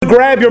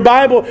grab your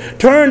Bible,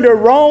 turn to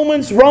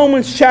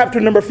Romans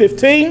chapter number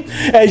 15.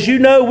 As you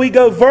know, we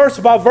go verse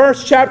by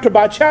verse, chapter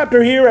by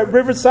chapter here at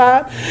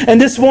Riverside. And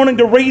this morning,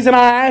 the reason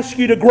I ask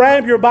you to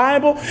grab your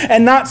Bible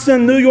and not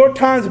some New York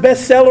Times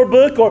bestseller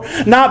book or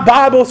not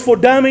Bibles for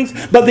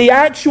Dummies, but the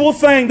actual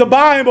thing, the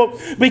Bible,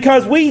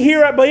 because we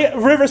here at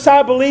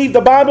Riverside believe the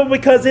Bible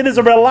because it is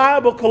a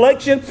reliable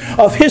collection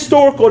of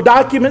historical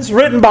documents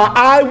written by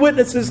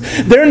eyewitnesses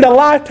during the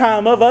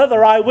lifetime of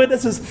other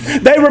eyewitnesses.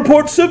 They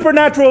report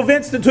supernatural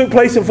events that took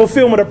place in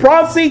fulfillment of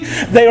prophecy.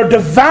 They are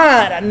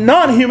divine and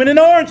non-human in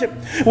origin.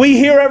 We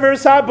here at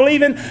Riverside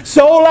believe in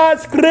sola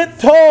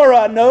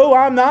scriptura. No,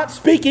 I'm not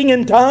speaking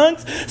in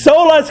tongues.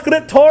 Sola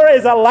scriptura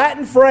is a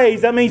Latin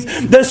phrase. That means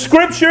the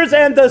Scriptures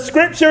and the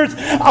Scriptures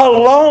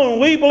alone.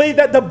 We believe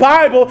that the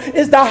Bible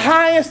is the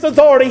highest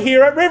authority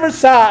here at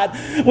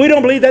Riverside. We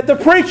don't believe that the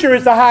preacher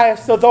is the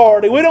highest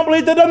authority. We don't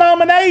believe the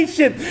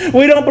denomination.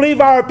 We don't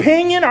believe our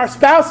opinion, our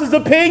spouse's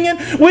opinion.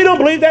 We don't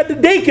believe that the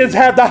deacons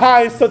have the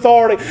highest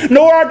authority,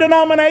 nor our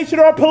denomination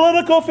or our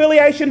political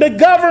affiliation, the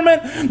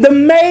government, the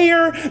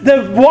mayor,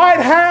 the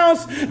White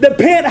House, the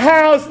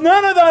penthouse.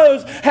 None of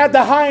those have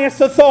the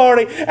highest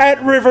authority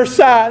at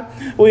Riverside.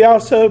 We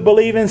also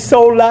believe in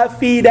sola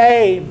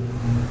fide,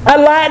 a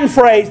Latin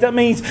phrase that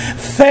means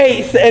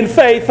faith and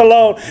faith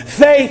alone.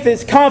 Faith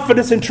is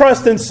confidence and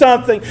trust in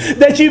something.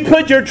 That you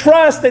put your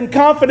trust and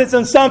confidence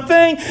in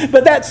something,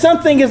 but that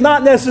something is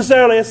not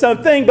necessarily a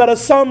something, but a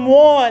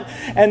someone.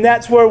 And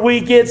that's where we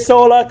get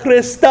sola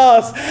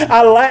Christus,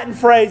 a Latin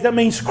phrase that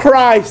means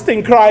Christ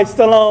and Christ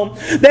alone.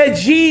 That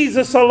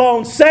Jesus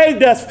alone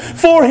saved us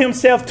for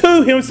Himself,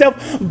 to Himself,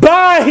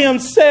 by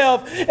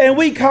Himself. And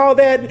we call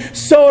that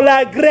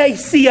sola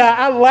gratia,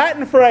 a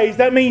Latin phrase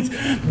that means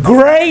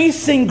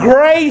grace and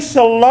grace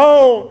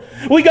alone.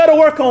 We go to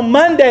work on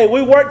Monday.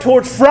 We work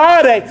towards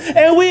Friday.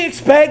 And we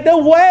expect a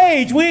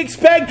wage. We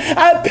expect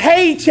a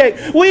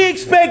paycheck. We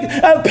expect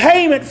a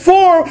payment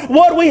for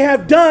what we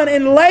have done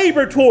and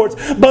labor towards.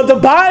 But the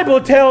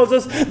Bible tells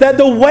us that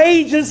the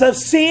wages of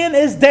sin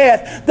is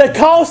death. The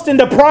cost and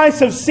the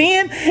price of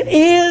sin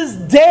is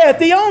death.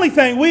 The only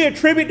thing we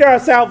attribute to our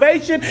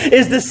salvation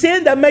is the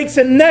sin that makes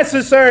it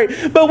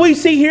necessary. But we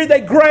see here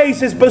that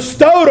grace is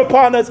bestowed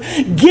upon us,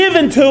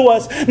 given to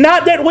us.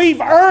 Not that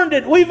we've earned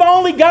it. We've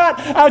only got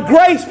a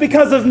grace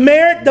because of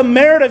merit, the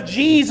merit of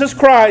Jesus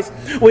Christ.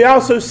 We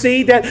also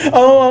see that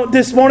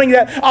this morning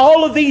that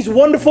all of these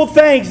wonderful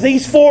things,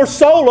 these four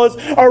solas,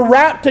 are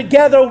wrapped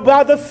together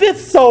by the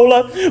fifth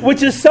sola,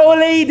 which is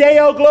soli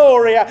Deo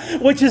Gloria,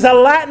 which is a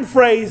Latin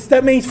phrase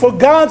that means for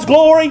God's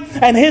glory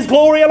and His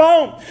glory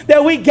alone.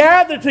 That we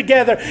gather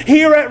together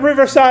here at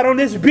Riverside on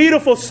this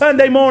beautiful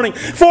Sunday morning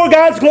for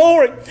God's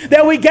glory.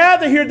 That we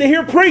gather here to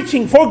hear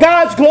preaching for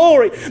God's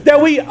glory. That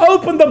we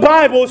open the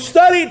Bible,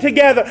 study it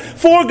together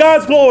for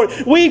God's glory.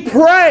 We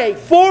pray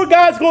for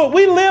God's glory.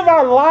 We live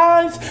our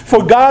lives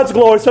for God's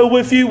glory. So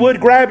if you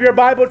would grab your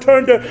Bible,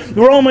 turn to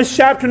Romans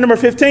chapter number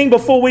 15.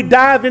 Before we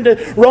dive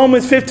into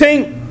Romans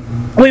 15,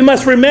 we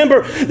must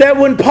remember that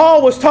when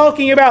Paul was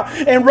talking about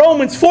in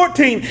Romans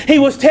 14, he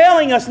was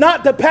telling us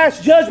not to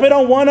pass judgment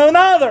on one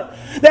another.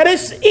 That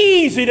it's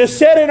easy to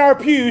sit in our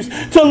pews,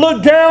 to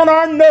look down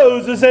our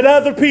noses at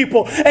other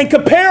people and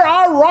compare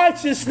our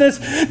righteousness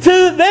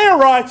to their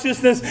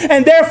righteousness.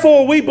 And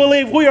therefore we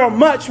believe we are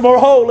much more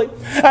holy.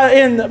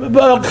 In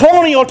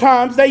colonial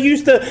times, they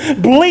used to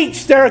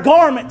bleach their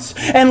garments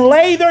and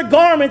lay their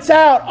garments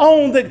out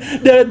on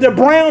the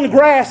brown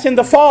grass in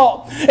the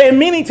fall. And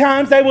many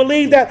times they would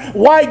leave that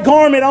white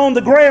garment on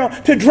the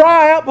ground to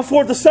dry out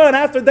before the sun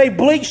after they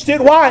bleached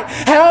it white.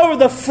 However,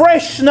 the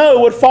fresh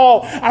snow would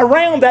fall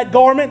around that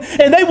garment,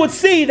 and they would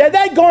see that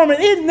that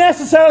garment isn't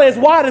necessarily as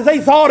white as they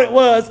thought it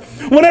was.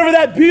 Whenever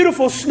that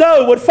beautiful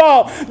snow would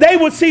fall, they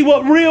would see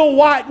what real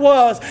white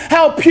was,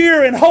 how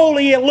pure and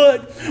holy it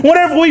looked.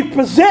 Whenever we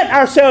present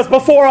ourselves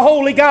before a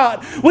holy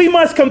God, we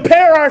must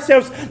compare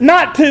ourselves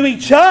not to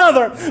each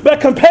other, but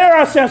compare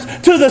ourselves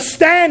to the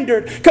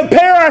standard,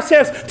 compare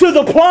ourselves to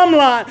the plumb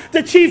line,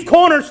 the chief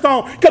cornerstone,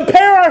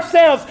 compare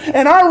ourselves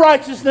and our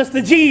righteousness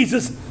to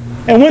Jesus.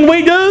 And when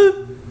we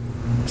do,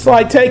 it's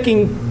like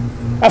taking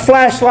a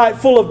flashlight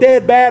full of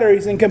dead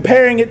batteries and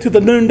comparing it to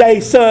the noonday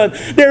sun.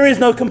 There is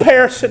no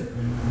comparison.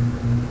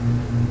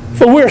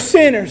 For we're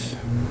sinners,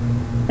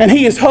 and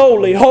He is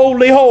holy,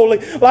 holy, holy,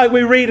 like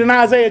we read in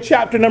Isaiah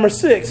chapter number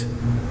 6.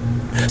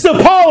 So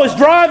Paul is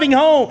driving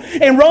home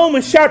in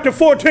Romans chapter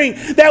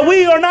 14 that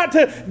we are not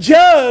to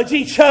judge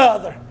each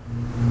other.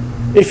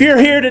 If you're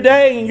here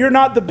today and you're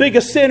not the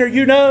biggest sinner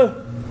you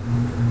know,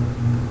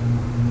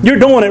 you're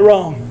doing it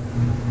wrong.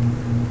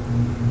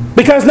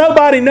 Because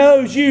nobody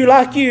knows you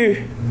like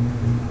you.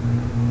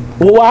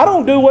 Well, I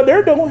don't do what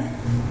they're doing.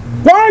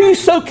 Why are you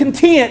so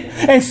content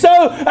and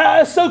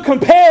so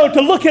compelled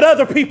to look at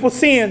other people's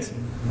sins?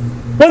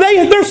 Well,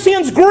 their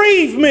sins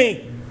grieve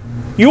me.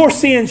 Your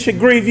sins should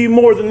grieve you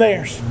more than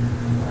theirs.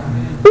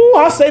 Ooh,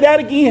 I'll say that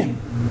again.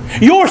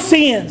 Your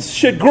sins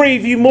should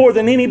grieve you more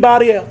than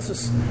anybody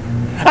else's.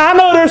 I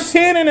know they're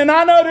sinning and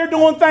I know they're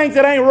doing things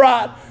that ain't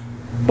right.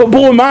 But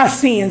boy, my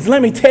sins,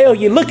 let me tell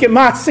you, look at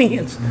my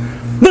sins.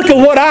 Look at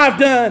what I've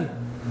done.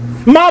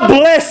 My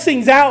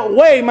blessings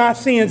outweigh my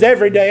sins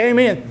every day.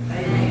 Amen.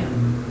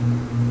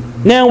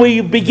 Amen. Now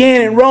we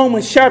begin in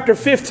Romans chapter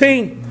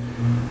 15.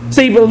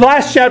 See, the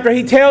last chapter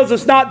he tells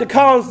us not to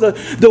cause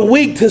the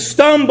weak to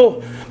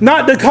stumble,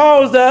 not to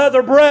cause the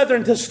other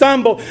brethren to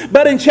stumble.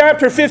 But in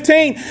chapter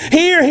 15,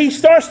 here he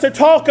starts to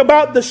talk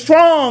about the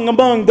strong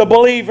among the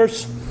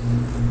believers.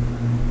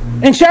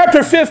 In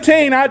chapter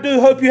 15, I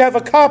do hope you have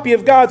a copy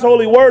of God's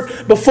holy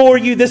word before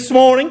you this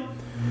morning.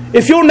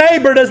 If your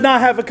neighbor does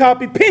not have a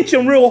copy, pinch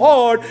them real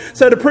hard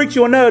so the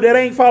preacher will know that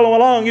they ain't following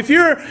along. If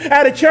you're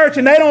at a church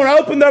and they don't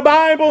open their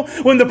Bible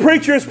when the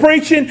preacher is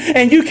preaching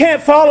and you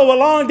can't follow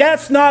along,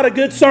 that's not a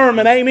good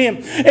sermon.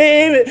 Amen.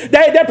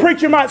 That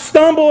preacher might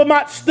stumble,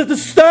 might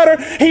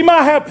stutter, he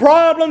might have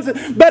problems.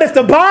 But if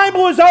the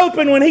Bible is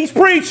open when he's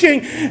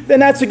preaching, then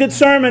that's a good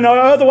sermon. Or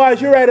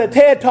otherwise, you're at a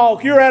TED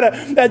Talk. You're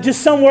at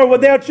just somewhere where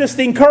they'll just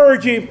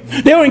encourage you.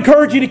 They'll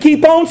encourage you to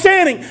keep on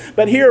sinning.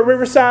 But here at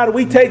Riverside,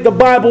 we take the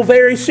Bible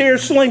very seriously.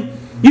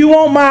 You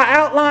want my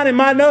outline and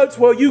my notes?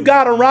 Well, you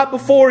got them right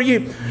before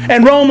you.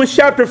 And Romans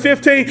chapter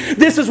 15,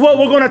 this is what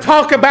we're going to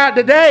talk about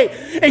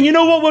today. And you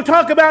know what we'll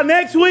talk about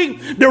next week?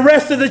 The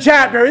rest of the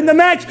chapter. In the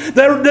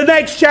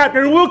next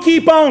chapter. And we'll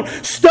keep on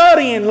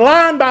studying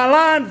line by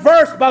line,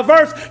 verse by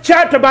verse,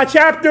 chapter by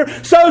chapter.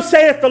 So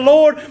saith the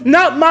Lord.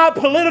 Not my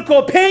political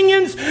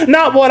opinions,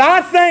 not what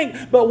I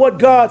think, but what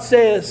God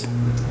says.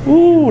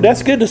 Ooh,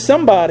 that's good to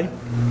somebody.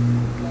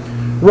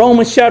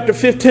 Romans chapter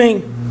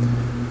 15.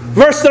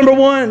 Verse number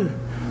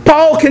 1,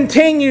 Paul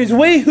continues,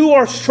 we who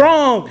are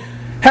strong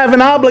have an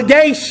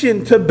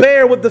obligation to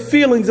bear with the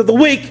feelings of the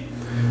weak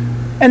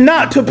and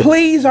not to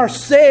please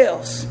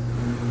ourselves.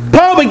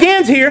 Paul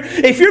begins here,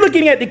 if you're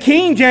looking at the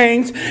King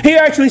James, he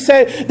actually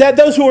said that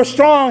those who are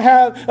strong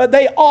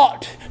they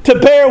ought to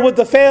bear with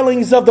the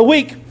failings of the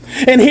weak.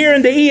 And here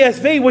in the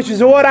ESV, which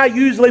is what I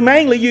usually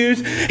mainly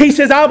use, he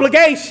says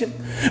obligation.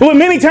 Well,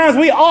 many times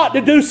we ought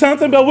to do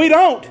something, but we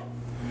don't.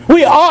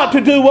 We ought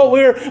to do what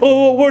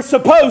we're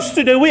supposed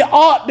to do. We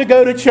ought to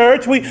go to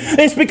church.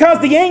 It's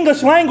because the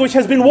English language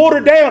has been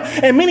watered down,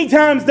 and many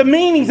times the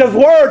meanings of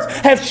words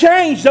have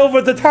changed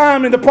over the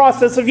time in the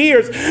process of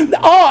years.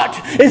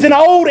 Ought is an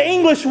old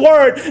English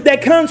word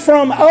that comes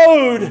from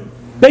owed,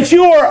 that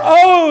you are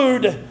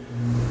owed.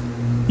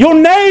 Your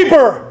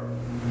neighbor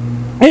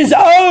is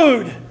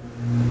owed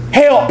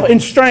help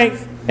and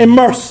strength and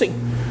mercy.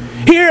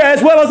 Here,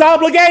 as well as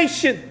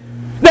obligation,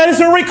 that is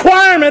a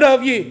requirement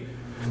of you.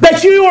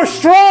 That you are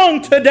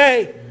strong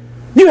today.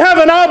 You have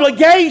an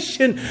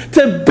obligation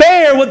to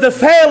bear with the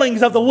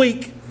failings of the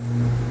weak.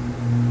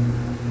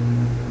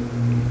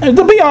 And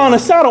to be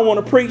honest, I don't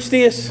want to preach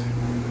this,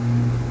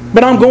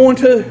 but I'm going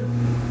to.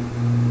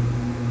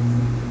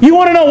 You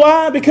want to know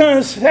why?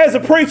 Because as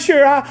a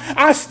preacher,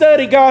 I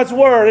study God's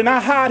Word and I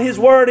hide His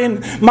Word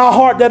in my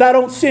heart that I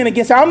don't sin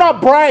against it. I'm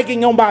not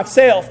bragging on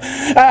myself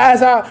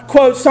as I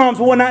quote Psalms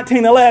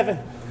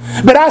 119:11.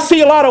 But I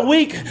see a lot of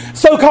weak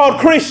so-called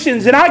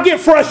Christians and I get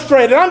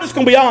frustrated. I'm just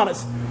going to be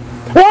honest.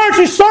 Why aren't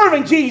you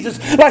serving Jesus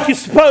like you're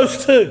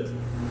supposed to?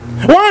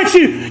 Why aren't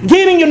you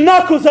getting your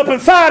knuckles up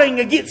and fighting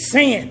against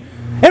sin?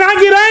 And I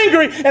get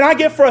angry and I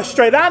get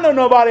frustrated. I know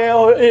nobody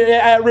else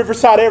at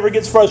Riverside ever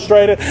gets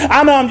frustrated.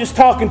 I know I'm just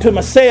talking to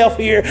myself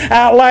here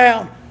out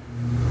loud.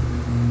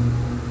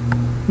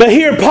 But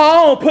here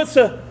Paul puts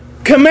a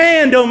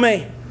command on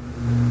me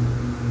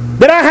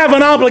that I have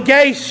an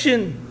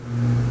obligation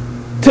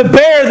to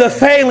bear the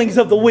failings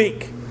of the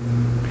weak.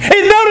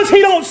 And notice he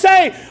don't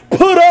say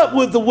put up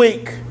with the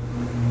weak,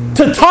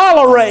 to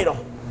tolerate them,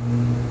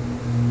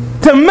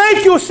 to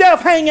make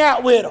yourself hang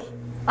out with them.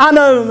 I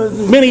know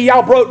many of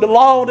y'all broke the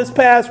law this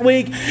past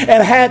week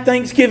and had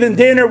Thanksgiving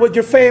dinner with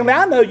your family.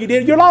 I know you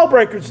did. You're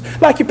lawbreakers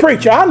like your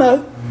preacher. I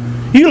know.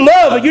 You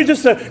love it. You're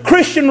just a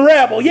Christian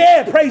rebel.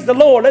 Yeah, praise the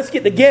Lord. Let's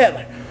get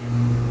together.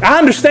 I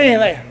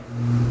understand that.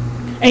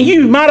 And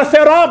you might have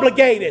felt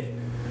obligated.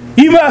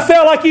 You might have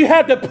felt like you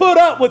had to put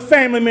up with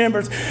family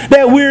members.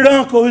 That weird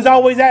uncle who's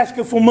always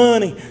asking for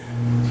money.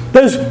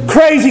 Those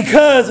crazy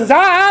cousins.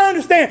 I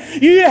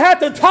understand. You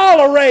have to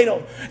tolerate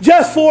them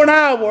just for an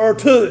hour or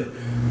two.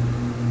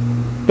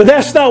 But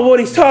that's not what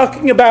he's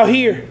talking about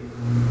here.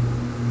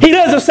 He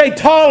doesn't say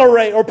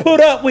tolerate or put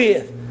up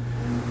with.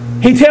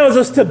 He tells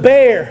us to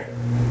bear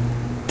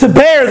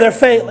their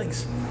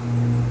failings.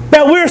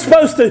 That we're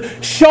supposed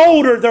to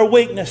shoulder their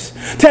weakness,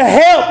 to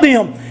help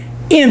them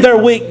in their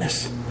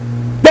weakness.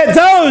 That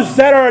those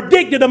that are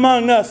addicted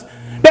among us,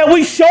 that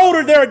we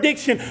shoulder their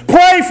addiction,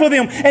 pray for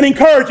them and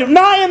encourage them,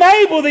 not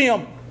enable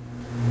them.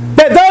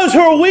 That those who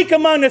are weak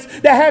among us,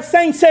 that have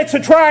same-sex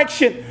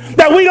attraction,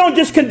 that we don't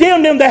just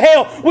condemn them to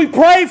hell. We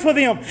pray for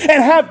them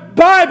and have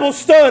Bible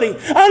study,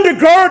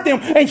 undergird them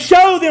and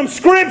show them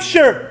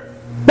Scripture.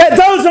 That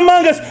those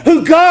among us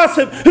who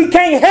gossip, who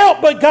can't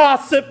help but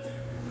gossip,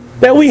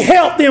 that we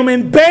help them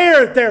and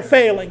bear their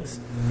failings.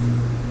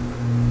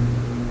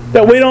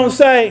 That we don't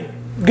say,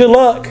 good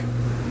luck.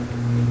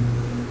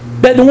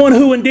 That the one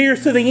who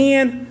endures to the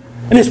end,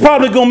 and it's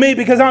probably going to be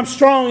because I'm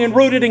strong and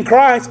rooted in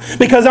Christ,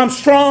 because I'm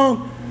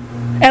strong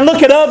and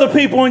look at other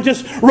people and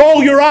just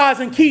roll your eyes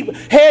and keep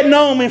heading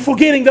on and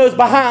forgetting those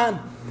behind.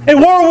 In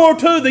World War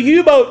II, the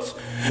U-boats,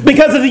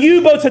 because of the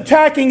U-boats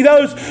attacking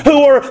those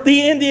who were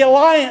in the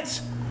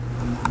alliance,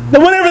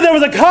 that whenever there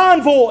was a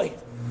convoy,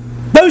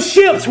 those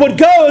ships would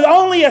go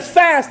only as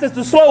fast as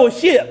the slowest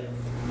ship.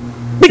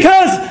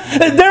 Because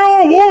there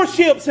are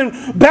warships and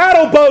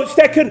battle boats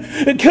that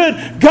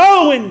could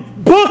go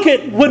and book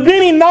it with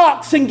many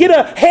knocks and get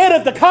ahead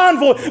of the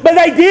convoy, but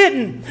they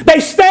didn't. They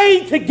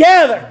stayed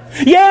together.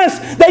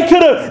 Yes, they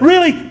could have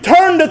really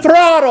turned the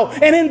throttle,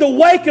 and in the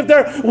wake of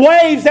their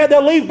waves that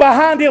they'll leave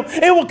behind them,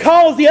 it will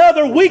cause the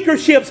other weaker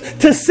ships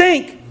to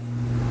sink.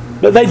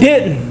 But they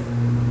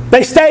didn't.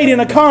 They stayed in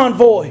a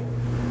convoy.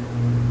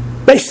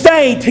 They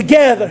stayed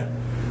together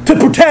to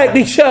protect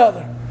each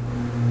other.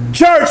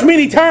 Church,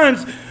 many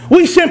times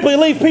we simply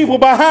leave people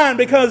behind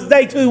because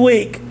they're too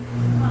weak.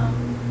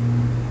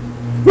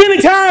 Many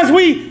times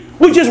we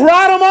just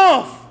write them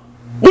off.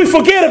 We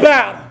forget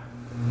about them.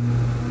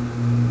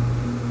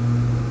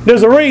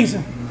 There's a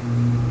reason.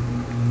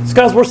 It's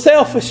because we're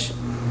selfish.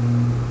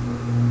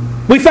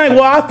 We think,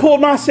 well, I've pulled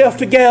myself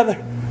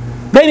together.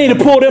 They need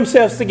to pull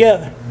themselves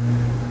together.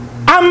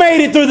 I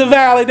made it through the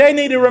valley. They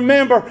need to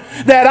remember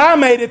that I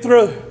made it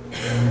through.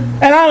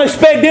 And I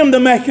expect them to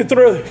make it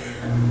through.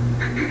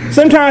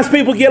 Sometimes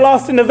people get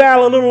lost in the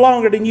valley a little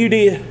longer than you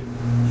did.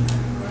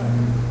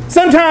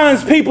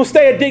 Sometimes people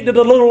stay addicted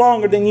a little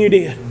longer than you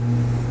did.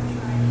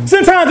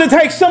 Sometimes it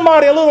takes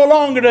somebody a little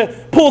longer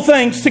to pull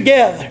things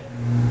together.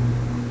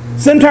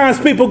 Sometimes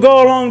people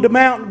go around the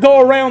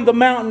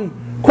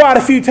mountain quite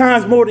a few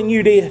times more than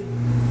you did.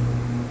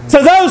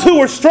 So those who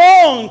are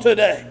strong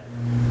today,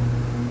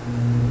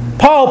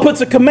 Paul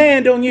puts a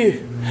command on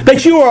you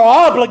that you are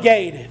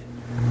obligated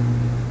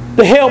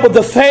to help with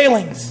the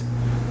failings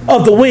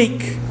of the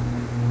weak.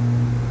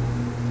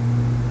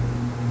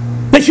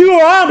 That you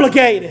are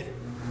obligated.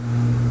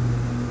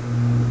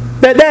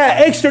 That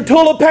extra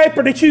toilet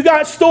paper that you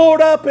got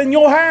stored up in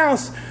your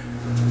house,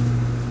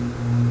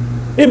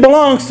 it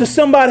belongs to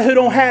somebody who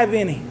don't have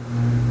any.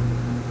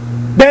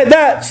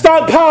 That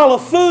stockpile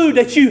of food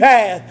that you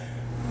have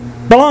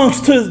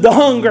belongs to the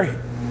hungry.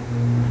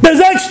 Those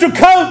extra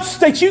coats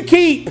that you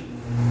keep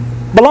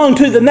belong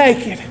to the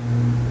naked.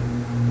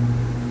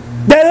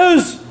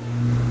 Those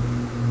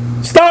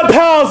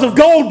stockpiles of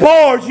gold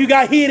bars you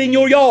got hid in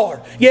your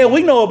yard. Yeah,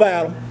 we know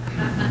about them.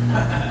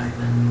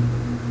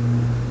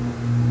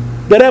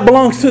 That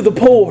belongs to the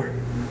poor.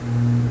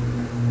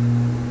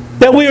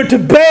 That we are to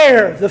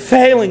bear the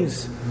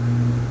failings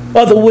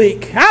of the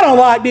weak. I don't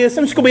like this.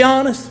 I'm just going to be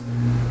honest.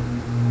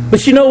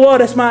 But you know what?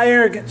 That's my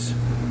arrogance.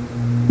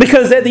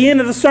 Because at the end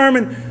of the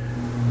sermon,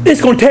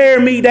 it's going to tear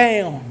me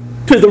down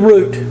to the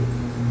root.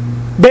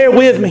 Bear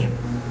with me.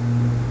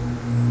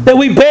 That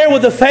we bear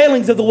with the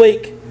failings of the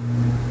weak.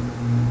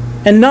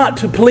 And not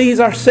to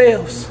please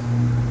ourselves.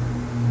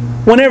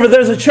 Whenever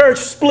there's a church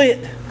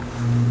split,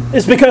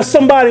 it's because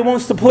somebody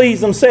wants to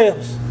please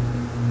themselves.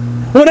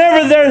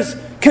 Whenever there's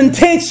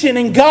contention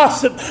and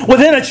gossip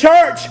within a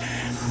church,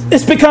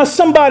 it's because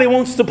somebody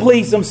wants to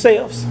please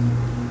themselves.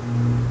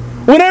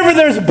 Whenever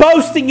there's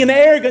boasting and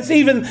arrogance,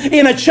 even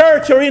in a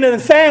church or in a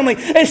family,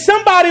 it's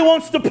somebody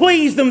wants to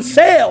please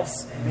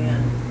themselves.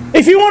 Amen.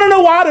 If you want to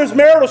know why there's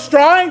marital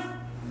strife,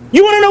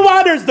 you want to know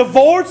why there's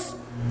divorce,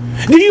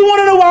 do you want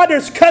to know why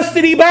there's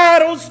custody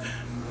battles?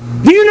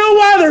 Do you know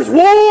why there's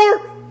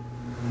war?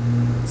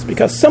 It's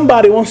because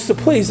somebody wants to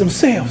please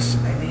themselves.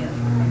 Amen.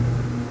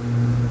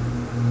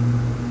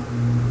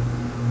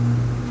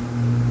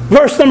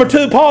 Verse number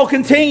 2, Paul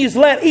continues,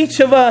 let each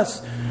of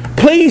us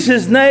please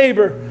his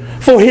neighbor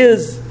for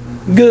his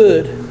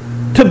good,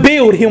 to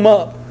build him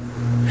up.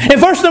 In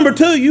verse number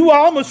 2, you will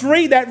almost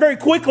read that very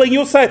quickly and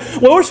you'll say,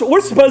 well,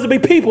 we're supposed to be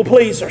people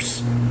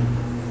pleasers.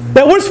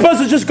 That we're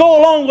supposed to just go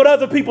along with what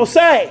other people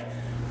say.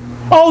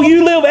 Oh,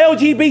 you live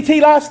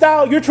LGBT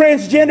lifestyle, you're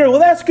transgender. Well,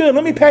 that's good.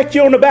 Let me pat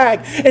you on the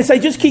back and say,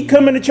 just keep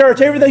coming to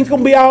church. Everything's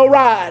going to be all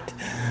right.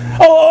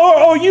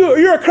 Oh,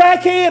 you're a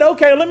crackhead?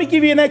 Okay, let me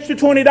give you an extra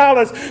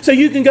 $20 so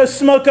you can go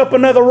smoke up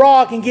another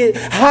rock and get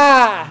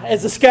high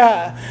as the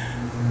sky.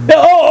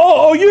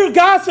 Oh, you're a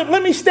gossip.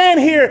 Let me stand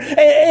here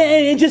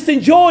and just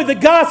enjoy the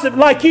gossip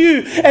like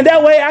you. And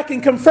that way I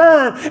can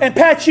confirm and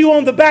pat you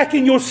on the back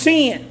in your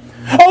sin.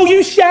 Oh, you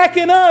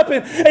shacking up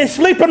and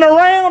sleeping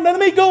around? Let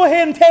me go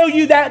ahead and tell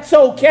you that's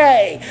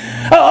okay.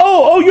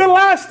 Oh, your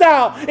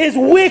lifestyle is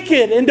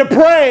wicked and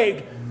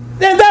depraved.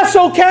 Then that's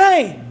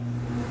okay.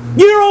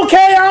 You're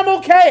okay, I'm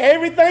okay,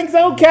 everything's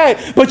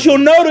okay. But you'll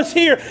notice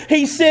here,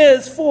 he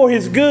says, for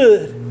his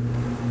good.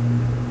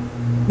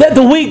 That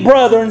the weak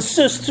brother and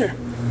sister,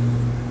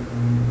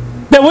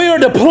 that we are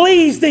to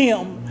please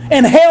them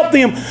and help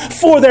them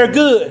for their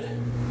good.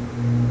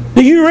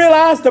 Do you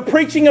realize the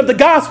preaching of the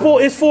gospel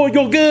is for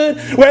your good,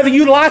 whether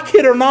you like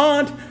it or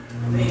not?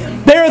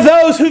 Amen. There are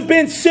those who've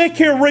been sick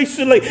here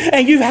recently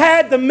and you've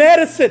had the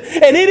medicine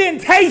and it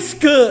didn't taste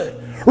good.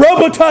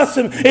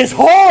 Robitussin is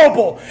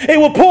horrible. It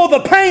will pull the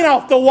paint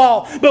off the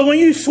wall. But when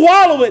you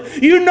swallow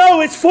it, you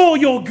know it's for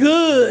your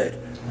good.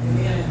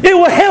 Amen. It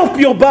will help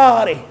your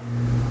body,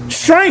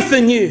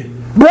 strengthen you,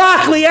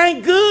 Broccoli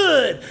ain't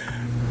good,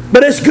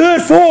 but it's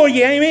good for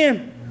you.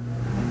 Amen.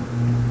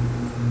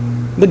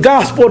 The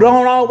gospel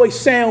don't always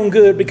sound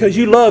good because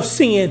you love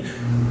sin.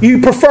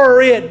 You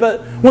prefer it,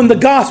 but when the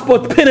gospel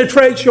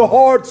penetrates your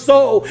hard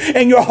soul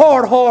and your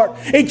hard heart,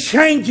 it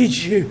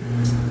changes you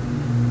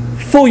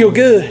for your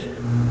good.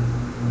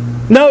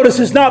 Notice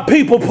it's not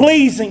people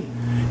pleasing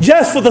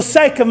just for the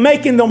sake of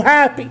making them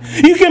happy.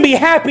 You can be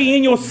happy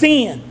in your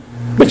sin.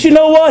 But you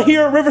know what?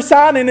 Here at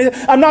Riverside, and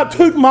I'm not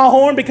tooting my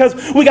horn because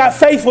we got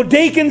faithful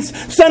deacons,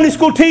 Sunday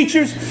school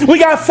teachers. We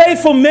got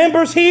faithful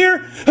members here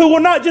who will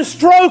not just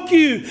stroke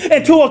you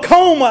into a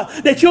coma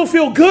that you'll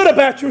feel good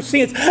about your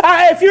sins.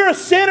 If you're a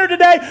sinner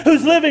today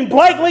who's living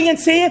blatantly in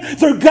sin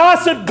through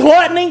gossip,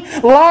 gluttony,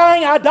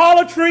 lying,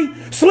 idolatry,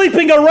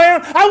 sleeping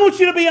around, I want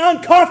you to be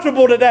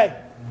uncomfortable today.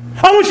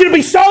 I want you to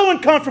be so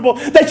uncomfortable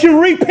that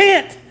you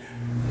repent,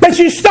 that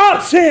you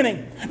stop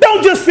sinning.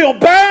 Don't just feel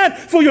bad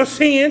for your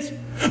sins,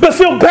 but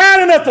feel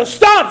bad enough to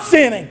stop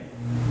sinning,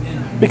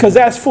 because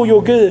that's for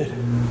your good.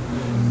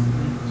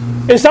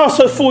 It's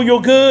also for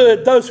your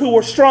good, those who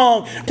are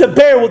strong, to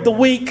bear with the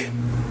weak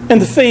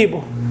and the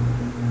feeble.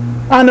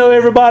 I know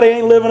everybody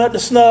ain't living up to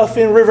snuff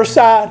in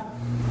Riverside,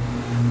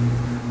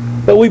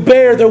 but we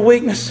bear their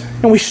weakness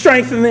and we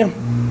strengthen them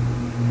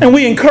and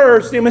we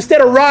encourage them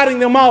instead of writing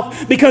them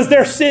off because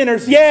they're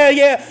sinners. Yeah,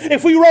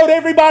 if we wrote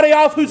everybody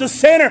off who's a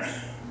sinner,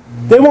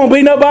 there won't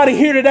be nobody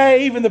here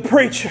today, even the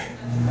preacher.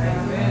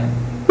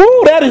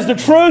 Ooh, that is the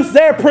truth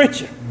there,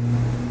 preacher.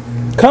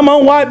 Come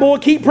on, white boy,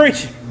 keep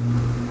preaching.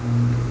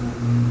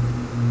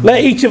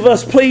 Let each of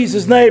us please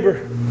his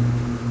neighbor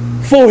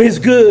for his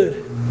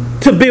good,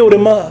 to build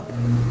him up.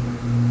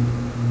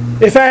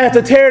 If I have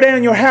to tear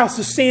down your house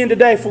of sin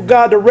today for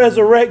God to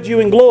resurrect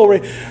you in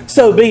glory,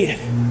 so be it.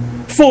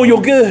 For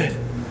your good.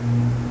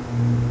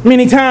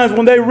 Many times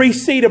when they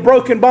reseed a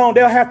broken bone,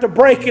 they'll have to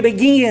break it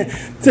again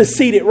to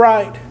seat it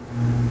right.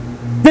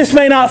 This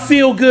may not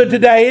feel good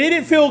today. It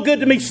didn't feel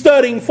good to me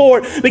studying for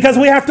it because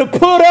we have to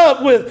put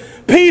up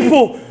with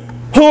people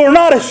who are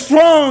not as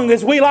strong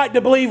as we like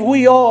to believe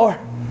we are.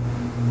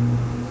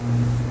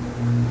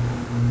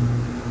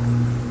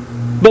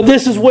 But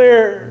this is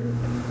where,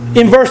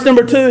 in verse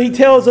number 2, he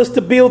tells us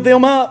to build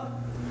them up.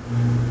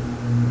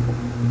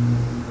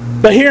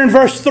 But here in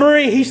verse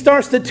 3, he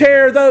starts to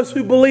tear those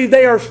who believe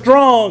they are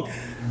strong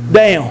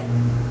down.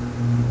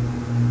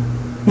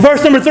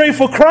 Verse number 3,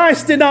 for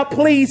Christ did not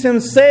please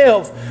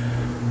himself,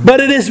 but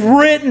it is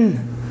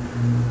written,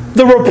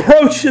 the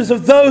reproaches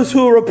of those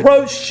who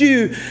reproached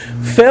you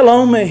fell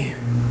on me.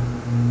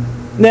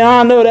 Now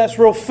I know that's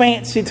real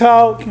fancy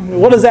talk.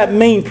 What does that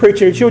mean,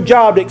 preacher? It's your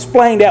job to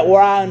explain that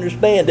where I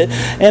understand it.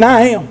 And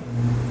I am.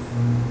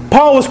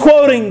 Paul was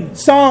quoting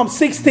Psalm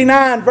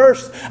 69,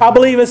 verse, I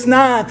believe it's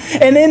 9.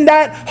 And in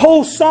that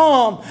whole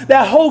psalm,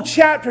 that whole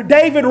chapter,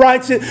 David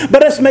writes it,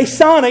 but it's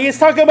Messianic. It's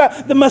talking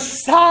about the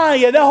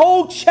Messiah. The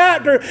whole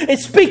chapter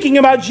is speaking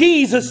about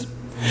Jesus.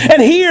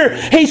 And here,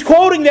 he's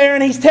quoting there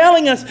and he's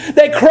telling us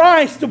that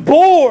Christ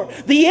bore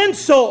the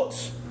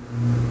insults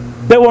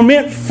that were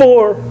meant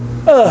for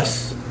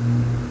us.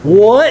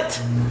 What?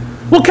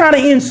 What kind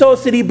of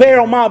insults did he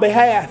bear on my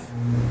behalf?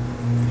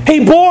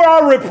 He bore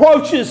our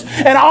reproaches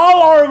and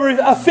all our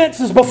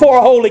offenses before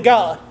a holy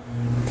God.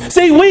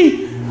 See,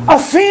 we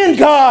offend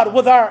God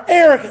with our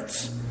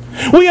arrogance.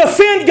 We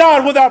offend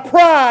God with our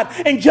pride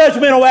and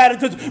judgmental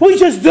attitudes. We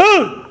just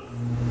do.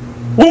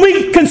 When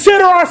we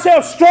consider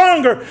ourselves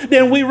stronger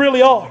than we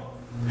really are.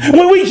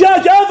 When we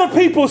judge other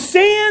people's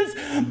sins,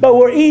 but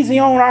we're easy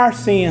on our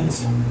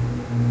sins.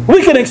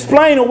 We can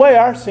explain away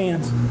our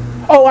sins.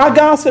 Oh, I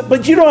gossip,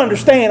 but you don't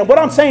understand. What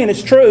I'm saying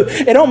is true.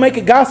 It don't make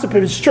it gossip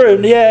if it's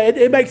true. Yeah,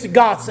 it makes it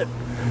gossip.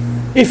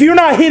 If you're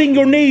not hitting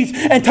your knees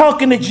and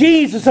talking to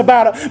Jesus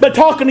about it, but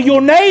talking to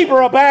your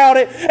neighbor about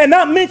it, and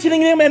not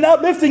mentioning them and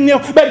uplifting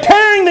them, but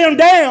tearing them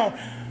down,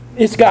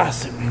 it's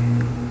gossip.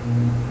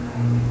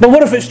 But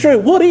what if it's true?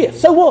 What if?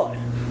 So what?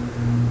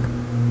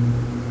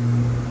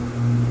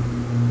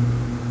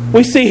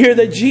 We see here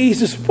that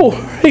Jesus bore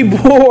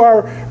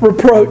our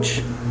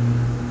reproach.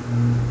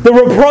 The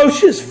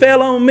reproaches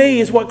fell on me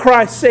is what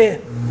Christ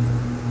said.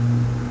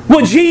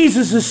 What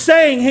Jesus is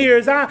saying here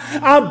is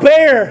I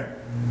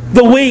bear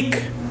the weak.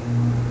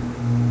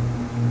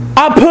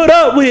 I put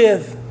up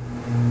with.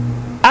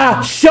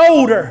 I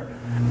shoulder.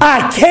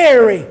 I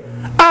carry.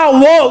 I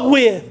walk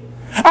with.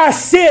 I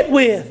sit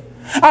with.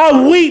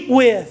 I weep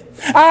with.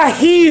 I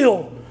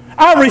heal.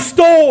 I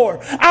restore.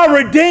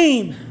 I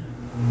redeem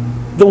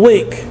the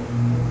weak.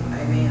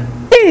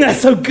 Amen. Isn't that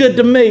so good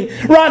to me?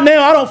 Right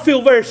now I don't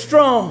feel very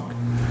strong.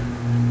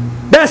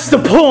 That's the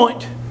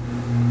point.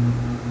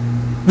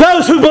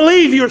 Those who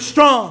believe you're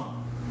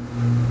strong,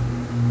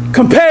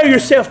 compare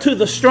yourself to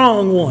the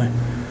strong one.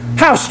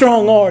 How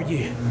strong are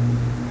you?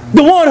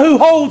 The one who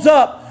holds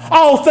up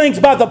all things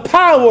by the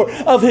power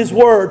of His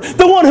Word.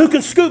 The one who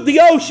can scoop the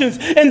oceans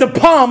in the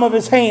palm of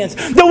His hands.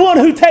 The one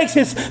who takes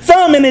His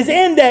thumb and His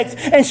index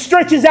and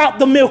stretches out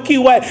the Milky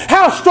Way.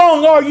 How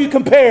strong are you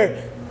compared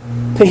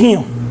to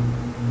Him?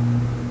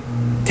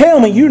 Tell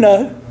me you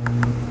know.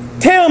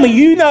 Tell me,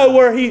 you know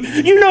where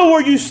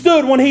you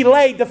stood when He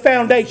laid the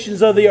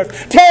foundations of the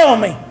earth. Tell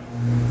me,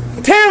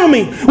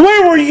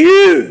 where were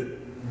you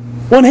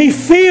when He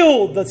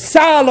filled the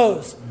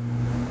silos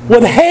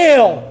with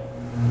hail?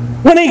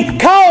 When He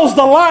caused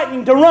the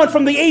lightning to run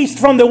from the east,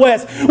 from the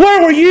west?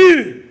 Where were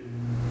you?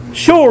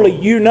 Surely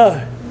you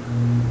know.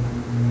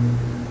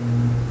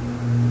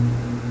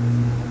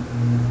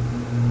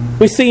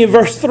 We see in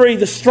verse 3,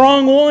 the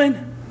strong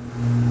one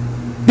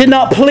did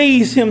not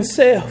please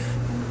himself.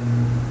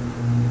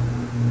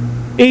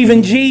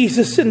 Even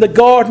Jesus in the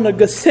Garden of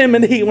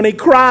Gethsemane, when He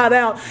cried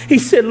out, He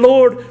said,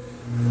 Lord,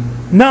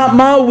 not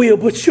my will,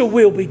 but your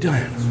will be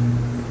done.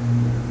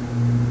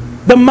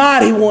 The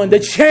mighty one, the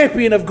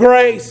champion of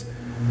grace,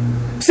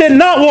 said,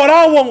 not what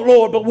I want,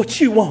 Lord, but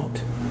what you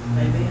want.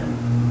 Amen.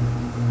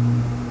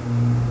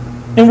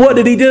 And what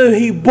did He do?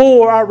 He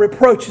bore our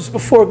reproaches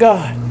before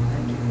God.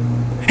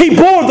 He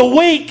bore the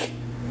weak.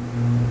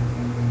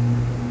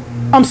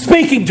 I'm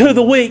speaking to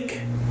the weak.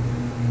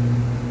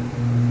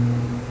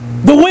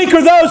 The weak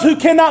are those who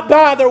cannot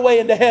buy their way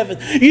into heaven.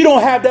 You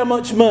don't have that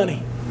much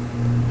money.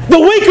 The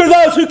weak are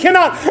those who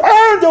cannot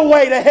earn their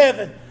way to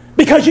heaven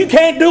because you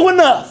can't do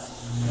enough.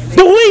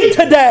 The weak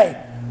today.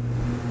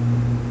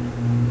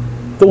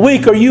 The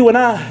weak are you and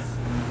I.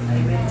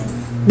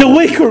 The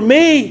weak are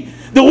me.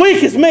 The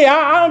weak is me.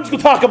 I'm just going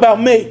to talk about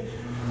me.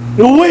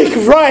 The weak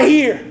is right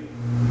here.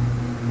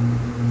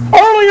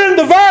 Earlier in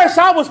the verse,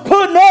 I was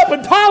putting up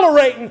and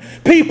tolerating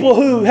people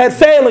who had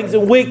failings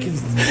and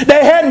weaknesses.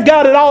 They hadn't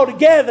got it all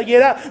together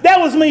yet. That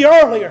was me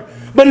earlier.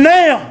 But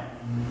now,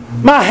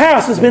 my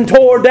house has been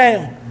torn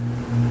down.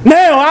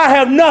 Now I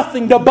have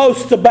nothing to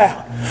boast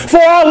about.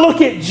 For I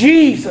look at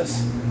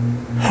Jesus.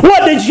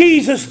 What did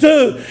Jesus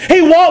do?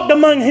 He walked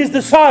among His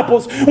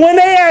disciples when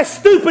they asked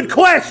stupid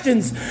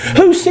questions.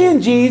 Who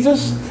sinned,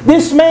 Jesus?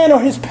 This man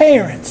or his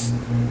parents?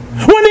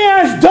 When they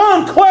asked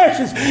dumb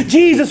questions,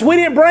 Jesus, we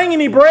didn't bring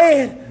any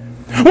bread.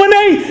 When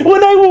they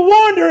were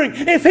wondering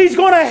if He's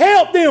going to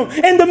help them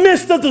in the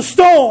midst of the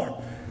storm,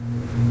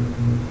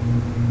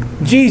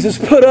 Jesus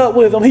put up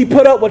with them. He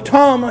put up with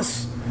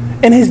Thomas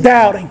and his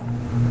doubting.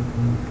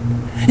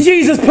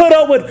 Jesus put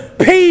up with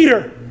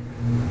Peter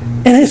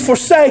and his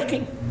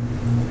forsaking.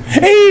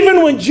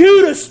 Even when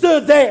Judas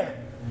stood there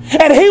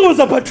and he was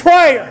a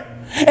betrayer,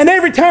 and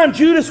every time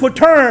Judas would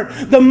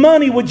turn, the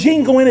money would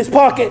jingle in his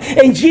pocket,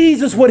 and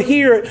Jesus would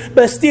hear it,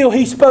 but still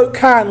He spoke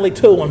kindly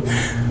to him.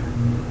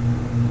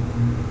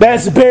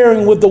 That's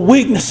bearing with the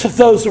weakness of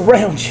those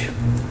around you.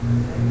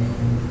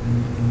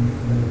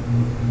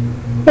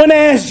 When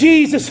they asked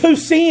Jesus who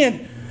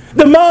sinned,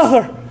 the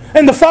mother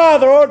and the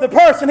father or the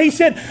person, He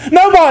said,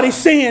 nobody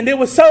sinned. It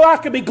was so I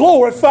could be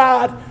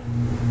glorified.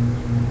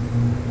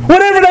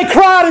 Whenever they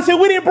cried and said,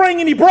 we didn't bring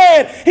any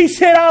bread, He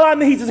said, all I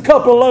need is a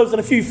couple of loaves and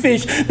a few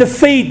fish to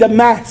feed the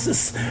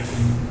masses.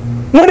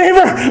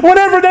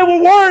 Whenever they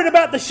were worried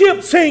about the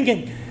ship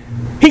sinking,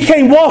 He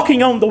came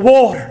walking on the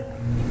water.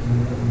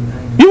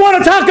 You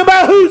want to talk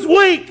about who's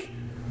weak?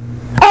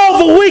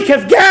 All the weak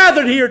have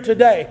gathered here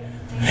today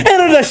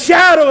under the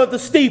shadow of the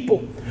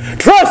steeple,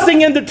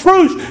 trusting in the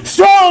true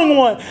strong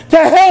one to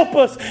help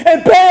us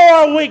and bear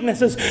our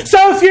weaknesses.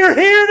 So if you're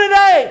here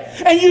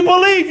today and you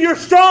believe you're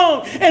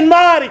strong and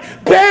mighty,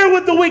 bear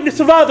with the weakness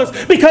of others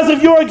because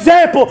of your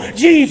example,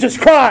 Jesus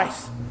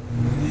Christ.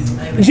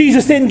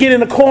 Jesus didn't get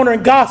in a corner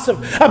and gossip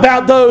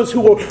about those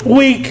who were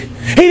weak.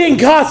 He didn't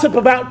gossip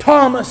about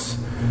Thomas.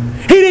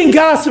 He didn't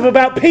gossip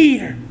about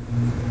Peter.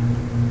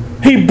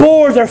 He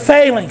bore their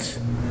failings.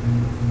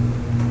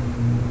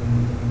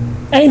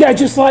 Ain't that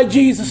just like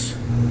Jesus?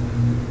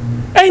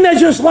 Ain't that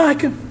just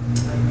like Him?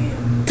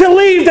 Amen. To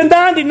leave the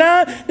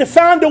 99 to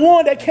find the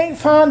one that can't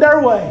find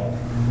their way.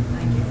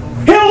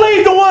 He'll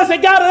leave the ones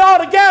that got it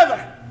all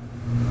together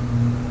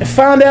and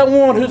find that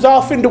one who's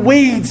off in the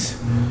weeds,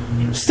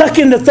 stuck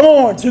in the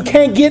thorns, who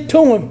can't get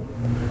to Him.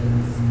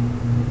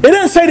 It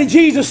doesn't say that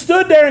Jesus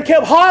stood there and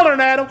kept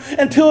hollering at them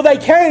until they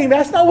came.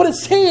 That's not what it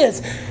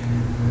says.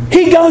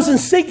 He goes and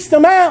seeks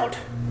them out.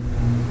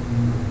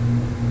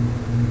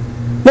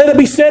 Let it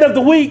be said of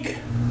the weak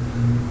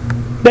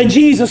that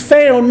Jesus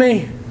found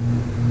me.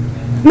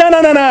 No.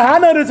 I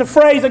know there's a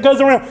phrase that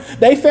goes around.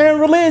 They found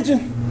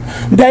religion.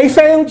 They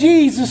found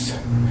Jesus.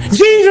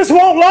 Jesus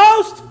wasn't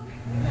lost.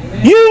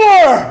 You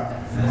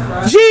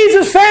were.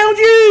 Jesus found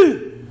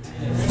you.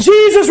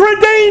 Jesus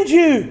redeemed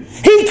you.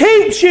 He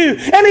keeps you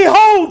and He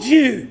holds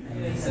you.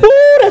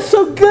 Ooh, that's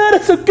so good.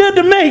 That's so good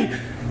to me.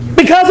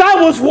 Because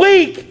I was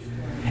weak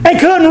and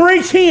couldn't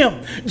reach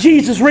Him,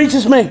 Jesus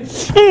reaches me.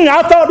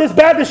 I thought this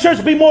Baptist church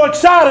would be more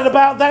excited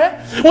about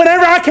that.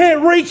 Whenever I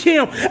can't reach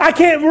Him, I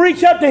can't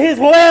reach up to His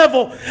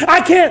level. I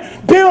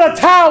can't build a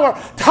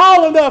tower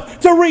tall enough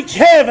to reach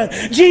heaven.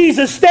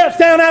 Jesus steps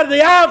down out of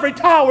the ivory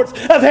towers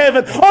of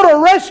heaven on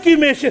a rescue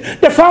mission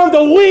to find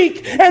the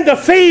weak and the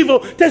feeble,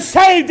 to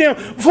save them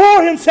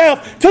for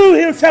Himself, to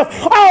Himself,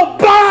 all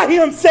by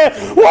Himself.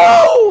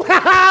 Whoa!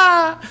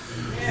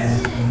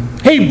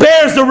 He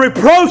bears the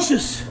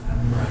reproaches.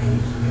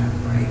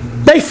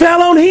 They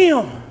fell on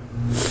Him.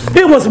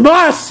 It was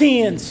my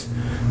sins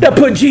that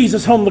put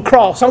Jesus on the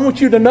cross. I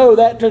want you to know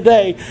that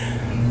today.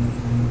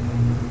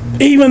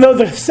 Even though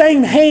the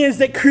same hands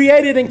that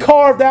created and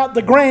carved out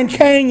the Grand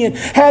Canyon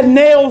had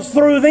nails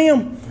through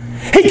them,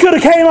 He could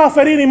have came off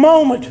at any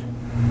moment.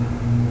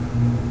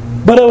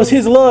 But it was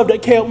His love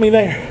that kept me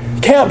there.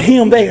 Kept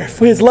Him there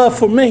for His love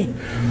for me.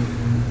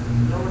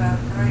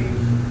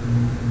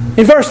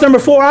 In verse number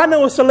 4, I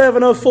know it's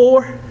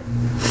 11:04,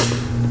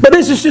 but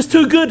this is just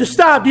too good to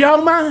stop. Do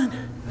y'all mind?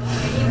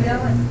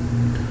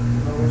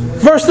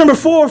 Verse number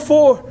 4,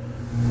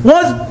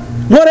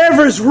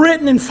 whatever is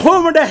written in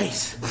former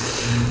days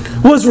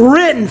was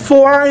written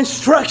for our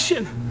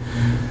instruction,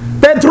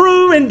 that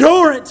through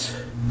endurance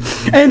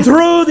and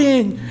through the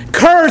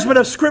encouragement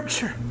of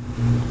Scripture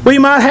we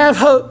might have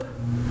hope.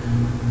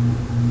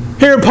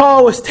 Here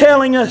Paul was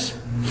telling us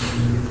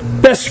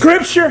that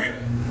Scripture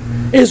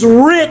is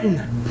written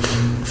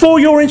for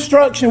your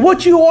instruction,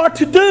 what you are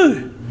to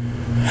do,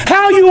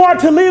 how you are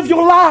to live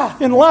your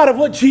life in light of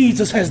what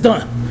Jesus has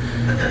done.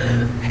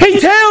 He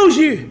tells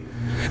you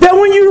that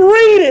when you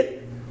read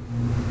it,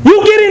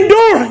 you'll get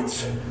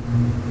endurance.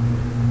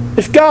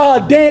 If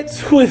God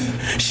danced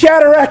with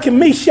Shadrach and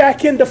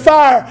Meshach in the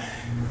fire,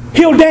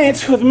 He'll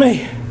dance with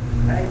me.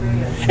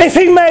 Amen. If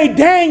He made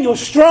Daniel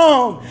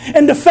strong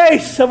in the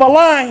face of a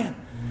lion,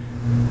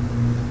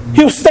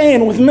 He'll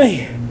stand with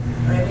me.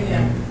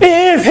 Amen.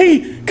 If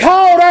He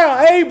called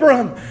out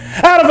Abram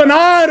out of an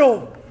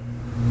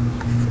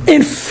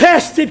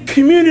idol-infested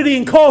community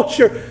and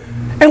culture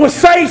and was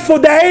faithful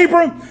to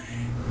Abram,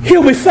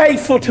 He'll be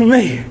faithful to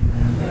me.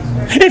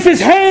 If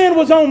His hand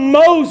was on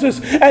Moses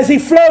as he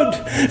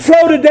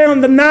floated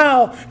down the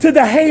Nile to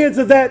the hands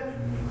of that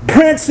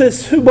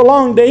princess who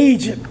belonged to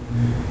Egypt,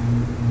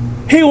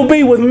 He will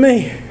be with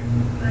me.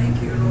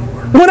 Thank you,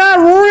 Lord. When I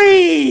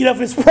read of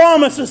His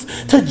promises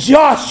to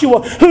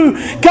Joshua, who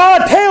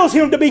God tells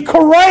him to be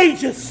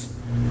courageous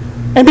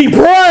and be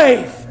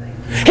brave,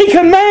 He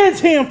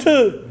commands him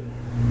to,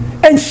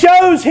 and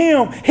shows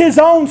him His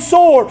own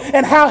sword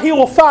and how He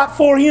will fight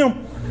for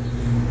him,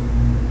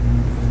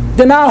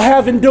 then I'll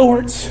have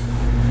endurance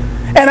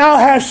and I'll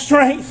have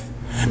strength,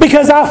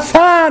 because I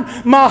find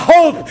my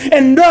hope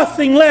in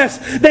nothing less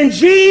than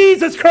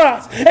Jesus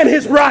Christ and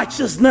His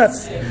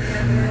righteousness.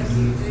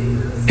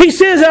 He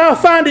says I'll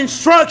find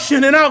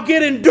instruction and I'll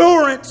get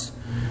endurance,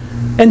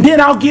 and then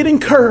I'll get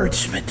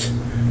encouragement.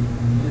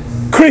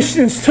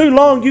 Christians, too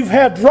long you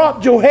have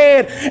dropped your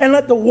head and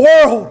let the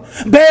world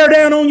bear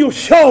down on your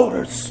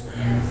shoulders.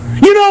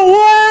 You know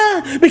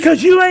why?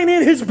 Because you ain't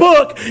in His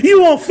book.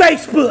 You on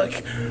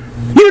Facebook.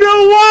 You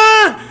know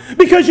why?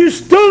 Because you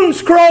doom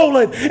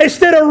scrolling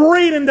instead of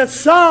reading the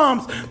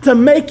Psalms to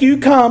make you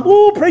come.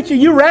 Ooh, preacher,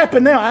 you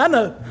rapping now. I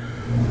know.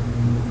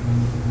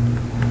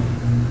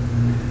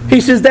 He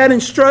says that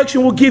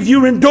instruction will give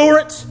you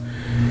endurance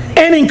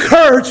and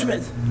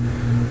encouragement.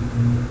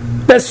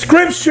 That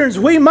Scriptures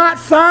we might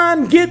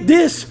find, get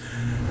this,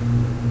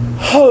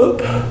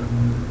 hope.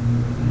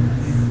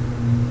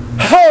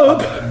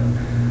 Hope.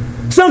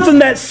 Something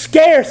that's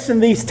scarce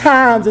in these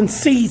times and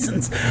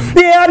seasons.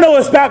 Yeah, I know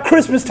it's about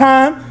Christmas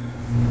time,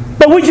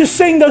 but we just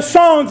sing those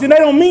songs and they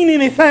don't mean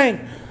anything.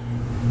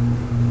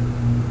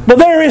 But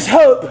there is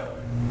hope.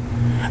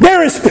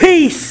 There is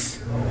peace.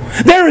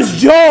 There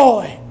is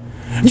joy.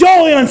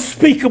 Joy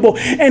unspeakable.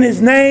 And His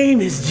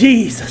name is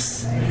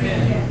Jesus.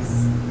 Amen.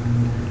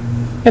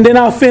 And then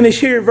I'll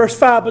finish here in verse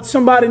 5. But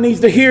somebody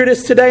needs to hear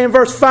this today in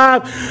verse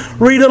 5.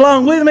 Read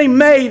along with me.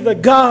 May the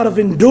God of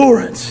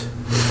endurance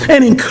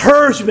and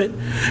encouragement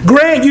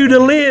grant you to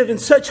live in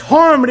such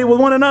harmony with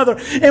one another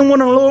and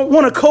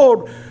one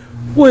accord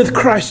with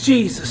Christ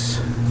Jesus.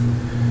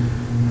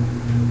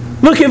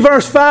 Look at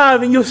verse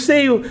 5 and you'll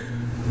see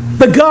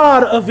the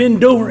God of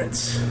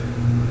endurance.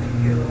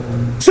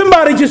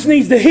 Somebody just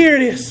needs to hear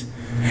this.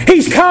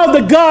 He's called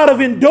the God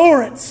of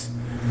endurance.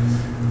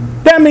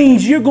 That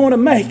means you're going to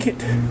make it.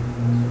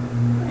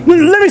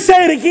 Let me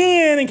say it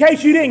again in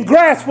case you didn't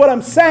grasp what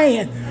I'm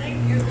saying.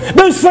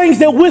 Those things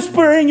that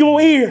whisper in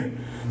your ear,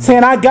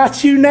 saying, I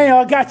got you now,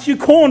 I got you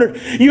cornered.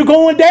 You're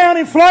going down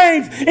in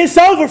flames. It's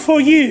over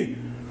for you.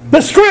 The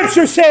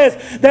Scripture says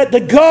that the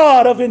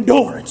God of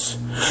endurance,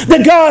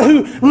 the God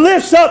who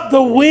lifts up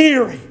the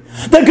weary,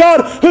 the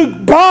God who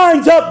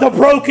binds up the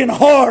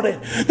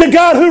brokenhearted, the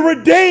God who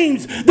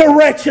redeems the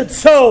wretched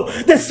soul,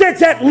 that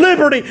sets at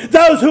liberty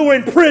those who are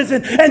in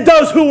prison and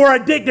those who are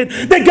addicted,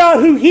 the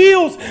God who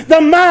heals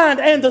the mind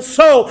and the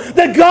soul,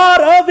 the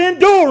God of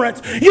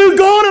endurance. You're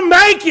going to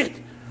make it.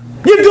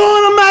 You're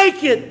going to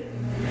make it.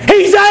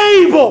 He's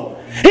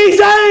able. He's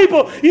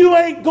able. You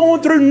ain't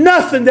going through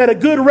nothing that a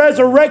good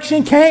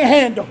resurrection can't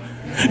handle.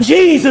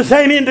 Jesus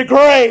ain't in the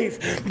grave.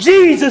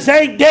 Jesus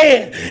ain't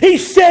dead.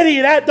 He's sitting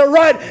at the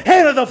right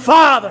hand of the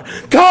Father,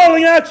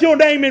 calling out your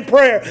name in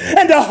prayer.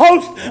 And the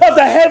host of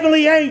the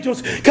heavenly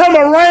angels come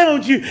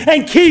around you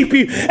and keep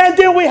you. And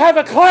then we have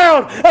a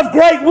cloud of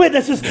great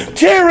witnesses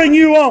cheering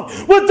you on.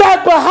 With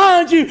that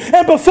behind you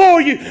and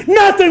before you,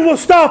 nothing will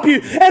stop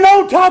you. And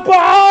on top of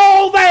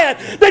all that,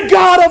 the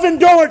God of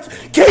endurance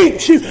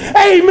keeps you.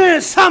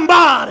 Amen,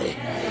 somebody.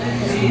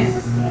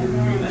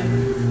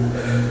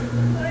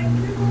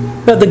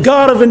 That the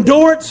God of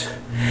endurance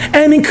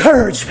and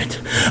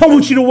encouragement. I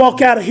want you to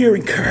walk out of here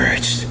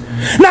encouraged.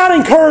 Not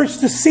encouraged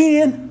to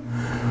sin.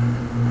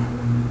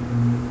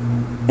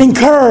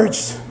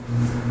 Encouraged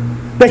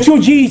that your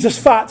Jesus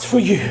fights for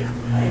you.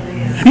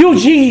 Amen. Your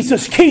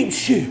Jesus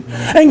keeps you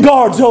and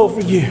guards over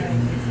you.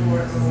 Thank you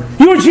for it, Lord.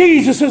 Your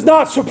Jesus is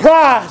not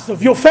surprised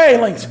of your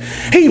failings.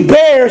 He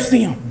bears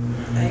them.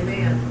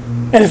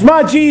 Amen. And if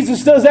my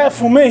Jesus does that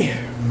for me,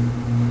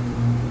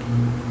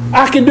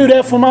 I can do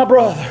that for my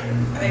brother.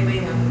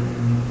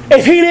 Amen.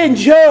 If He didn't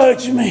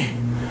judge me,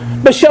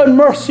 but showed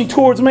mercy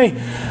towards me,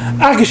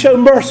 I can show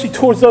mercy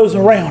towards those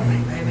around me.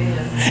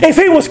 Amen. If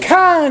He was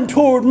kind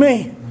toward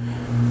me,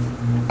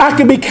 I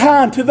can be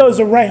kind to those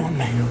around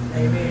me.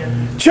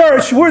 Amen.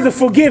 Church, we're the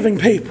forgiving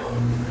people.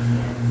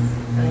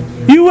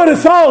 Thank you. You would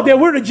have thought that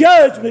we're the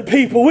judgment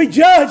people. We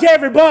judge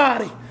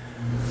everybody.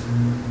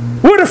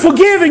 We're the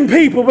forgiving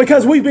people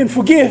because we've been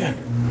forgiven.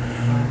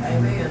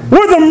 Amen.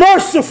 We're the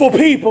merciful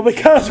people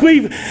because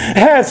we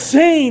have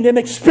seen and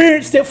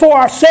experienced it for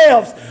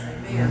ourselves.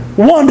 Amen.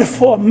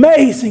 Wonderful,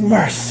 amazing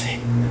mercy.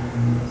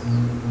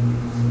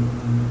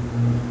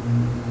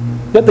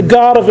 That the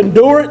God of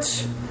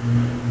endurance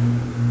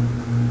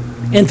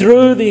and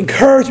through the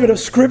encouragement of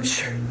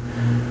Scripture,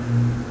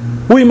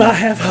 we might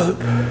have hope.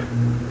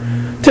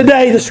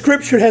 Today the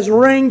Scripture has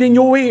ringed in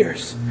your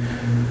ears.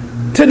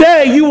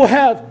 Today you will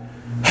have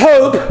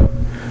hope.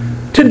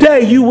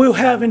 Today you will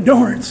have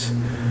endurance.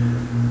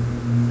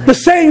 The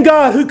same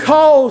God who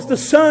caused the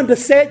sun to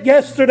set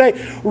yesterday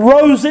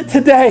rose it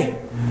today.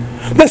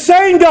 The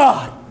same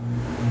God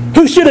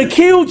who should have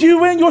killed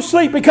you in your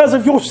sleep because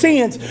of your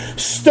sins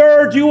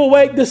stirred you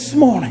awake this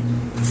morning.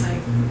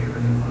 Thank you, dear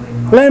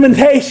Heavenly Father.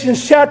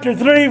 Lamentations chapter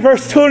 3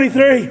 verse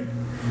 23.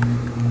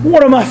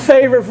 One of my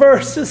favorite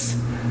verses.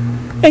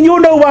 And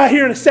you'll know why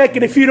here in a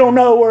second if you don't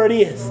know where it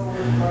is. Lord,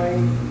 pray.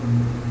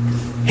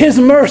 His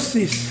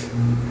mercies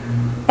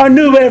are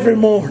new every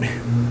morning.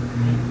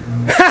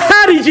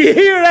 How did you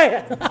hear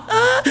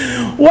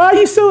that? Why are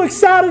you so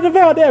excited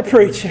about that,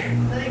 preacher?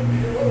 Thank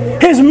you,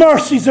 Lord. His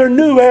mercies are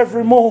new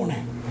every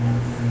morning.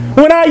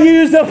 When I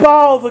used up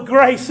all the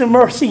grace and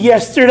mercy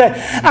yesterday,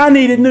 I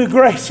needed new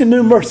grace and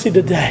new mercy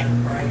today.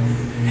 Pray.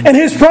 And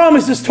His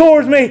promises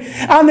towards me,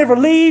 I'll never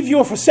leave you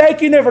or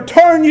forsake you, never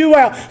turn you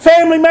out.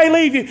 Family may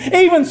leave you.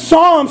 Even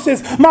Psalm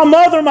says, my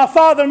mother and my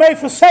father may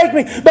forsake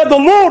me, but the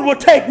Lord will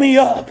take me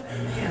up.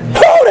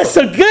 Oh, that's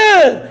so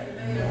good.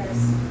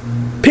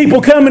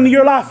 People come into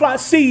your life like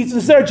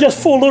seasons. They're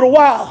just for a little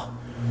while.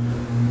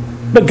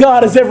 But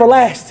God is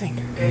everlasting.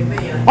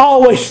 Amen.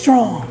 Always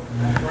strong.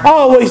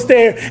 Always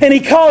there. And He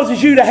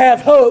causes you to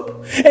have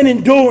hope and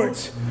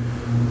endurance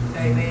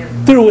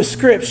Amen. through His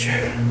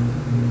Scripture.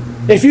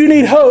 If you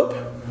need hope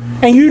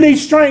and you need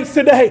strength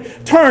today,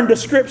 turn to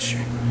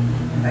Scripture.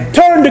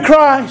 Turn to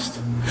Christ.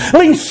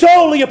 Lean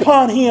solely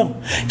upon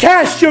Him.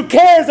 Cast your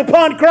cares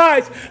upon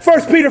Christ.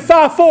 1 Peter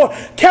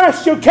 5:4.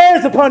 Cast your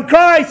cares upon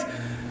Christ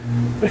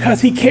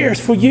because He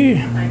cares for you.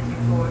 Thank you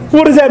for it.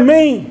 What does that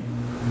mean?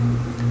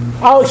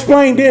 I'll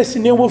explain this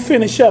and then we'll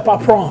finish up,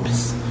 I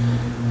promise.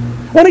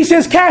 When He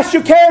says cast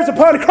your cares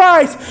upon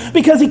Christ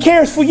because He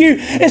cares for you,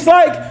 it's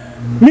like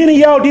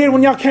many of y'all did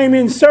when y'all came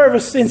in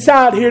service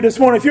inside here this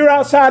morning. If you're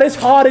outside, it's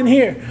hot in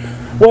here.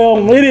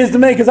 Well, it is to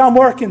me because I'm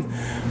working.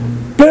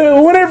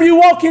 But whenever you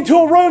walk into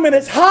a room and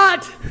it's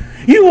hot,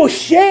 you will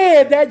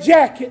shed that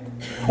jacket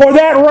or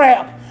that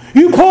wrap.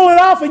 You pull it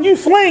off and you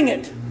fling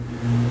it.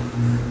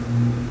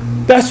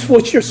 That's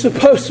what you're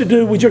supposed to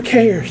do with your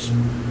cares.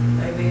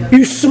 Amen.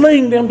 You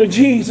sling them to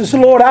Jesus.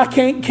 Lord, I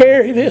can't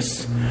carry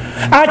this.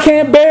 I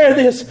can't bear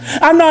this.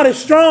 I'm not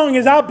as strong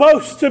as I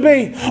boast to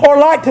be or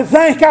like to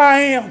think I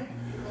am.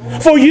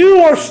 For you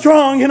are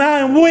strong and I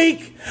am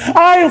weak.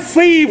 I am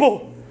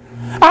feeble.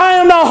 I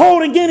am not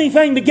holding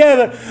anything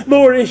together.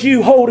 Lord, it's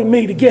you holding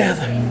me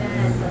together.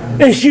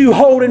 It's you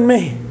holding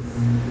me.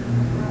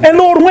 And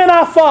Lord, when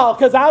I fall,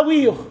 because I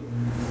will,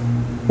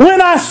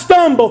 when I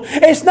stumble,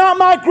 it's not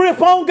my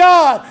grip on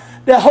God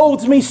that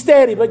holds me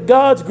steady, but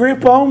God's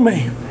grip on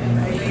me.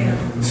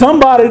 Amen.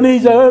 Somebody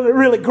needs to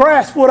really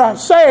grasp what I'm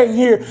saying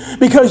here,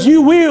 because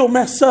you will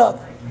mess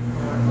up.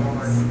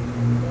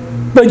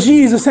 But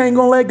Jesus ain't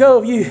going to let go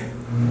of you.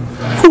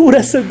 Ooh,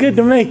 that's so good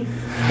to me.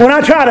 When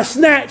I try to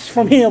snatch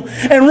from Him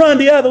and run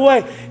the other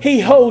way, He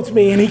holds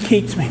me and He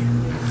keeps me.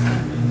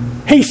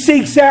 He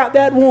seeks out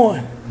that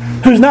one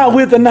who's not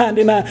with the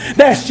 99.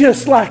 That's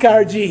just like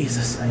our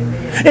Jesus.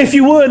 If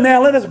you would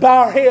now, let us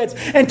bow our heads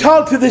and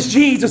talk to this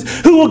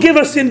Jesus who will give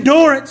us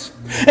endurance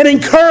and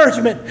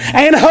encouragement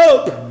and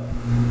hope.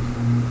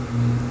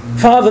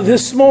 Father,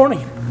 this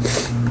morning,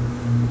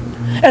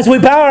 as we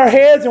bow our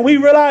heads and we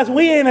realize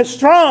we ain't as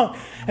strong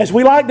as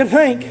we like to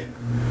think,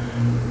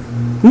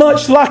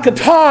 much like a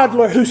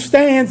toddler who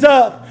stands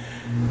up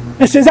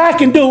and says, I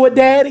can do it,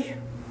 Daddy.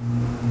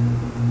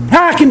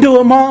 I can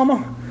do it,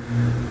 Mama.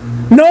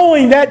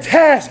 Knowing that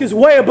task is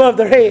way above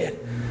their head.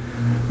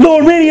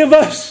 Lord, many of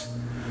us,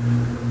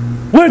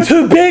 we're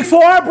too big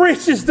for our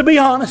britches, to be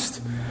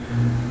honest.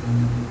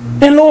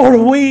 And Lord,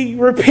 we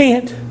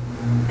repent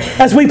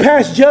As we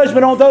pass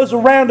judgment on those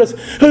around us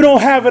who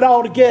don't have it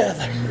all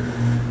together.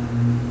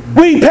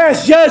 We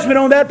pass judgment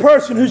on that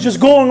person who's just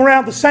going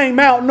around the same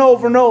mountain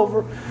over and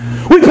over.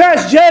 We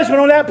pass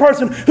judgment on that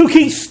person who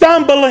keeps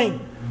stumbling.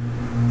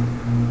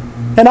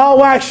 In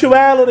all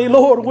actuality,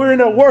 Lord, we're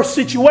in a worse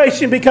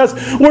situation because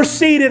we're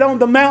seated on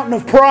the mountain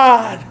of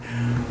pride,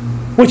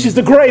 which is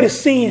the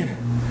greatest sin.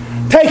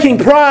 Taking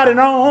pride in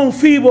our own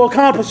feeble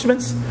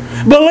accomplishments.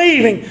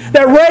 Believing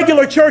that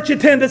regular church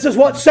attendance is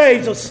what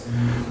saves us.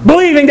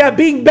 Believing that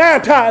being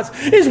baptized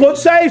is what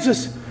saves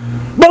us.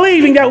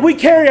 Believing that we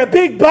carry a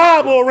big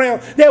Bible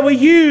around that we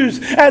use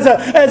as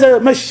a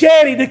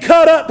machete to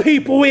cut up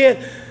people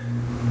with.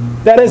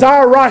 That is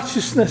our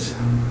righteousness.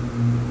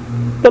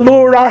 But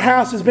Lord, our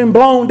house has been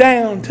blown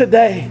down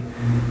today.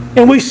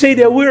 And we see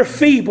that we're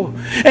feeble.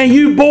 And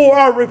you bore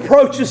our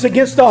reproaches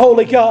against the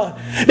Holy God.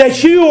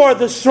 That you are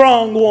the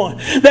strong one.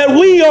 That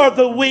we are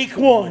the weak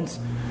ones.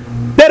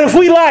 That if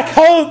we lack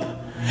hope,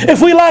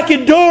 if we lack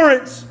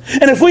endurance,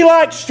 and if we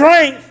lack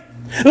strength,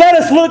 let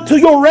us look to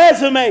your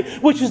resume,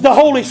 which is the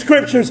Holy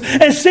Scriptures,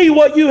 and see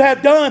what you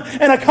have done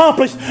and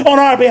accomplished on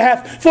our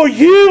behalf. For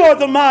you are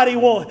the mighty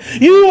one.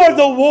 You are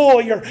the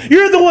warrior.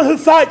 You're the one who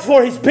fights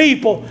for His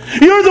people.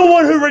 You're the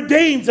one who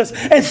redeems us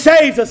and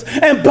saves us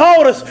and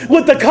bought us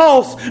with the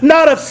cost,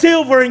 not of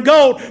silver and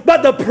gold,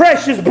 but the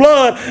precious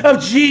blood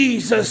of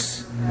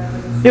Jesus.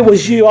 It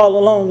was you all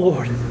along,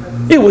 Lord.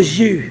 It was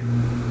you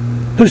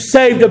who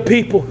saved the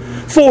people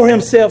for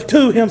Himself,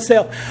 to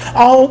Himself,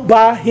 all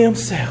by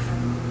Himself.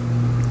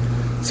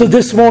 So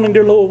this morning,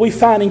 dear Lord, we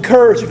find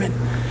encouragement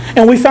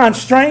and we find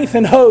strength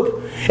and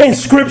hope in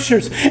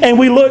Scriptures. And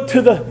we look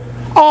to the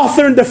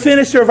author and the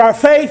finisher of our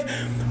faith,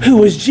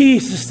 who is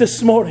Jesus,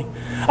 this morning.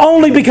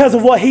 Only because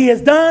of what He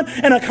has done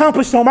and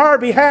accomplished on our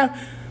behalf,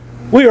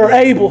 we are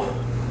able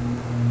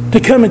to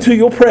come into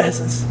your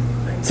presence.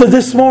 So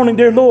this morning,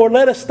 dear Lord,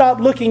 let us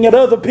stop looking at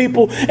other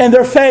people and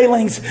their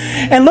failings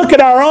and look at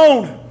our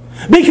own.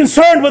 Be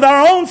concerned with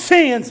our own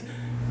sins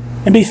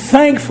and be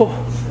thankful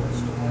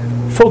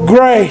for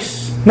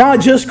grace.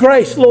 Not just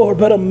grace, Lord,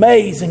 but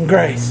amazing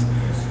grace.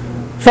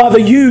 Father,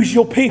 use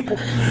your people.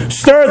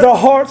 Stir their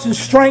hearts and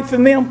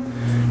strengthen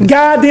them.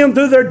 Guide them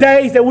through their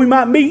days that we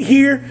might meet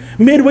here,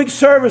 midweek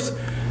service,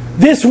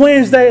 this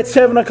Wednesday at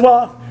 7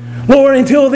 o'clock. Lord, until then,